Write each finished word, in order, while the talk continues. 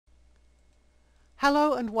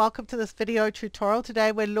Hello and welcome to this video tutorial.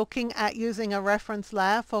 Today we're looking at using a reference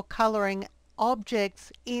layer for coloring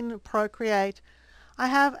objects in Procreate. I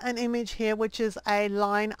have an image here which is a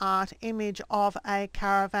line art image of a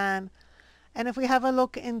caravan. And if we have a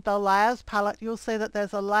look in the layers palette, you'll see that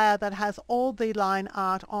there's a layer that has all the line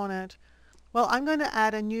art on it. Well, I'm going to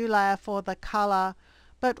add a new layer for the color.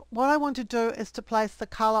 But what I want to do is to place the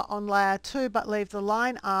color on layer 2 but leave the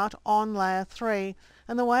line art on layer 3.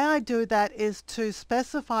 And the way I do that is to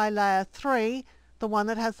specify layer 3, the one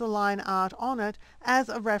that has the line art on it, as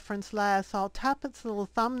a reference layer. So I'll tap its little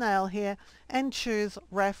thumbnail here and choose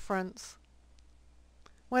reference.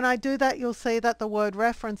 When I do that, you'll see that the word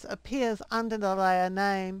reference appears under the layer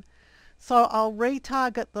name. So I'll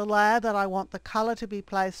retarget the layer that I want the color to be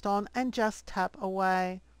placed on and just tap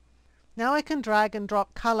away. Now I can drag and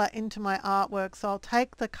drop color into my artwork, so I'll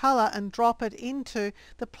take the color and drop it into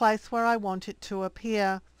the place where I want it to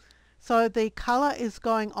appear. So the color is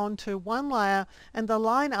going onto one layer and the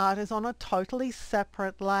line art is on a totally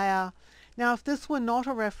separate layer. Now if this were not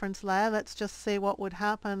a reference layer, let's just see what would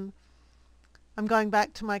happen. I'm going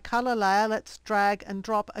back to my color layer. Let's drag and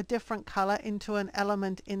drop a different color into an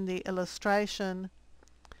element in the illustration.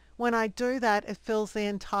 When I do that, it fills the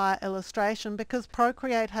entire illustration because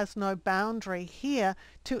Procreate has no boundary here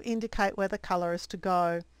to indicate where the color is to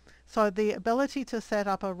go. So the ability to set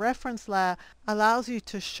up a reference layer allows you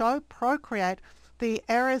to show Procreate the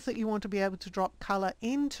areas that you want to be able to drop color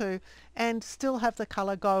into and still have the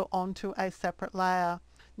color go onto a separate layer.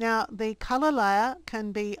 Now the color layer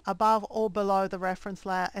can be above or below the reference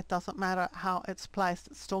layer. It doesn't matter how it's placed.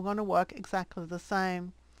 It's still going to work exactly the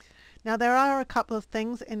same. Now there are a couple of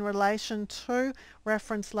things in relation to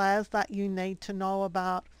reference layers that you need to know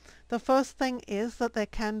about. The first thing is that there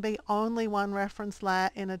can be only one reference layer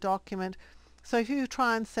in a document. So if you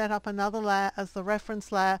try and set up another layer as the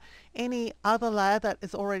reference layer, any other layer that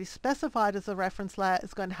is already specified as a reference layer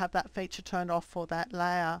is going to have that feature turned off for that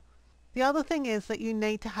layer. The other thing is that you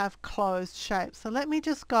need to have closed shapes. So let me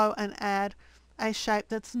just go and add a shape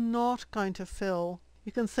that's not going to fill.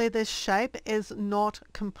 You can see this shape is not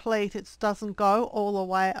complete. It doesn't go all the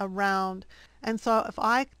way around. And so if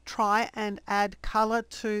I try and add color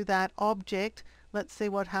to that object, let's see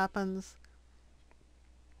what happens.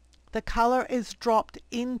 The color is dropped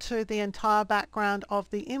into the entire background of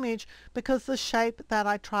the image because the shape that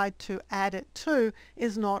I tried to add it to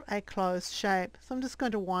is not a closed shape. So I'm just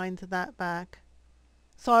going to wind that back.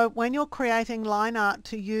 So when you're creating line art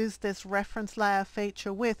to use this reference layer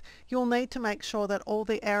feature with, you'll need to make sure that all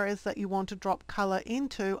the areas that you want to drop color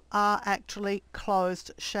into are actually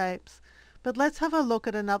closed shapes. But let's have a look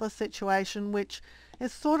at another situation which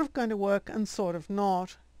is sort of going to work and sort of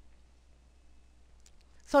not.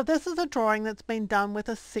 So this is a drawing that's been done with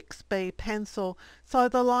a 6B pencil. So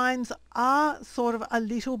the lines are sort of a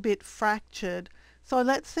little bit fractured. So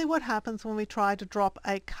let's see what happens when we try to drop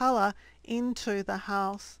a color into the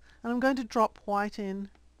house. And I'm going to drop white in.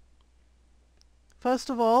 First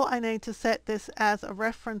of all, I need to set this as a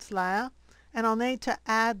reference layer, and I'll need to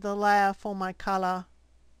add the layer for my color.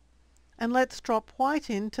 And let's drop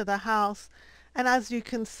white into the house. And as you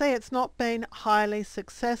can see, it's not been highly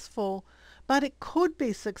successful, but it could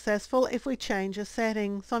be successful if we change a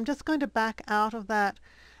setting. So I'm just going to back out of that,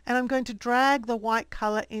 and I'm going to drag the white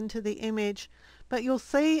color into the image. But you'll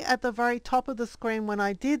see at the very top of the screen when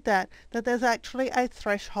I did that, that there's actually a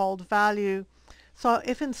threshold value. So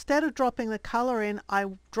if instead of dropping the color in, I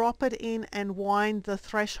drop it in and wind the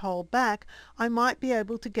threshold back, I might be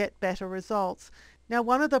able to get better results. Now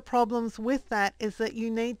one of the problems with that is that you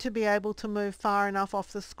need to be able to move far enough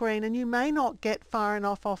off the screen, and you may not get far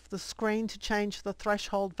enough off the screen to change the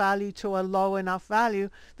threshold value to a low enough value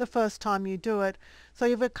the first time you do it. So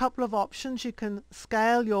you have a couple of options. You can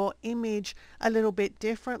scale your image a little bit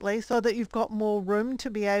differently so that you've got more room to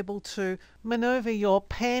be able to maneuver your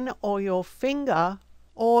pen or your finger,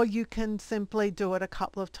 or you can simply do it a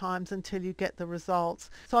couple of times until you get the results.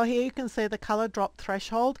 So here you can see the color drop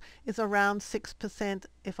threshold is around 6%.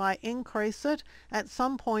 If I increase it, at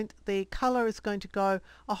some point the color is going to go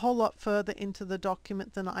a whole lot further into the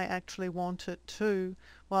document than I actually want it to.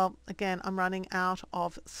 Well, again, I'm running out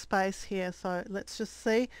of space here, so let's just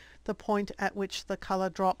see the point at which the color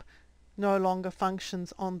drop no longer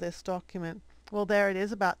functions on this document. Well, there it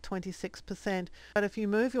is, about 26%. But if you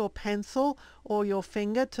move your pencil or your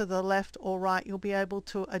finger to the left or right, you'll be able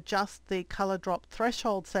to adjust the color drop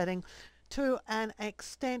threshold setting to an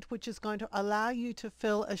extent which is going to allow you to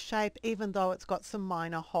fill a shape even though it's got some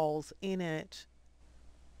minor holes in it.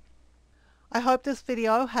 I hope this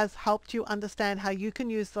video has helped you understand how you can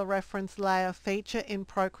use the reference layer feature in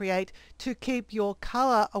Procreate to keep your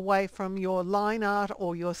color away from your line art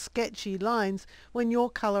or your sketchy lines when you're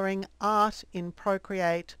coloring art in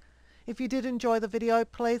Procreate. If you did enjoy the video,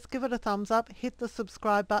 please give it a thumbs up, hit the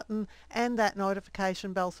subscribe button and that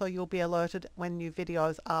notification bell so you'll be alerted when new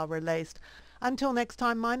videos are released. Until next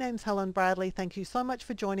time, my name's Helen Bradley. Thank you so much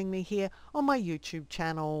for joining me here on my YouTube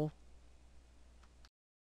channel.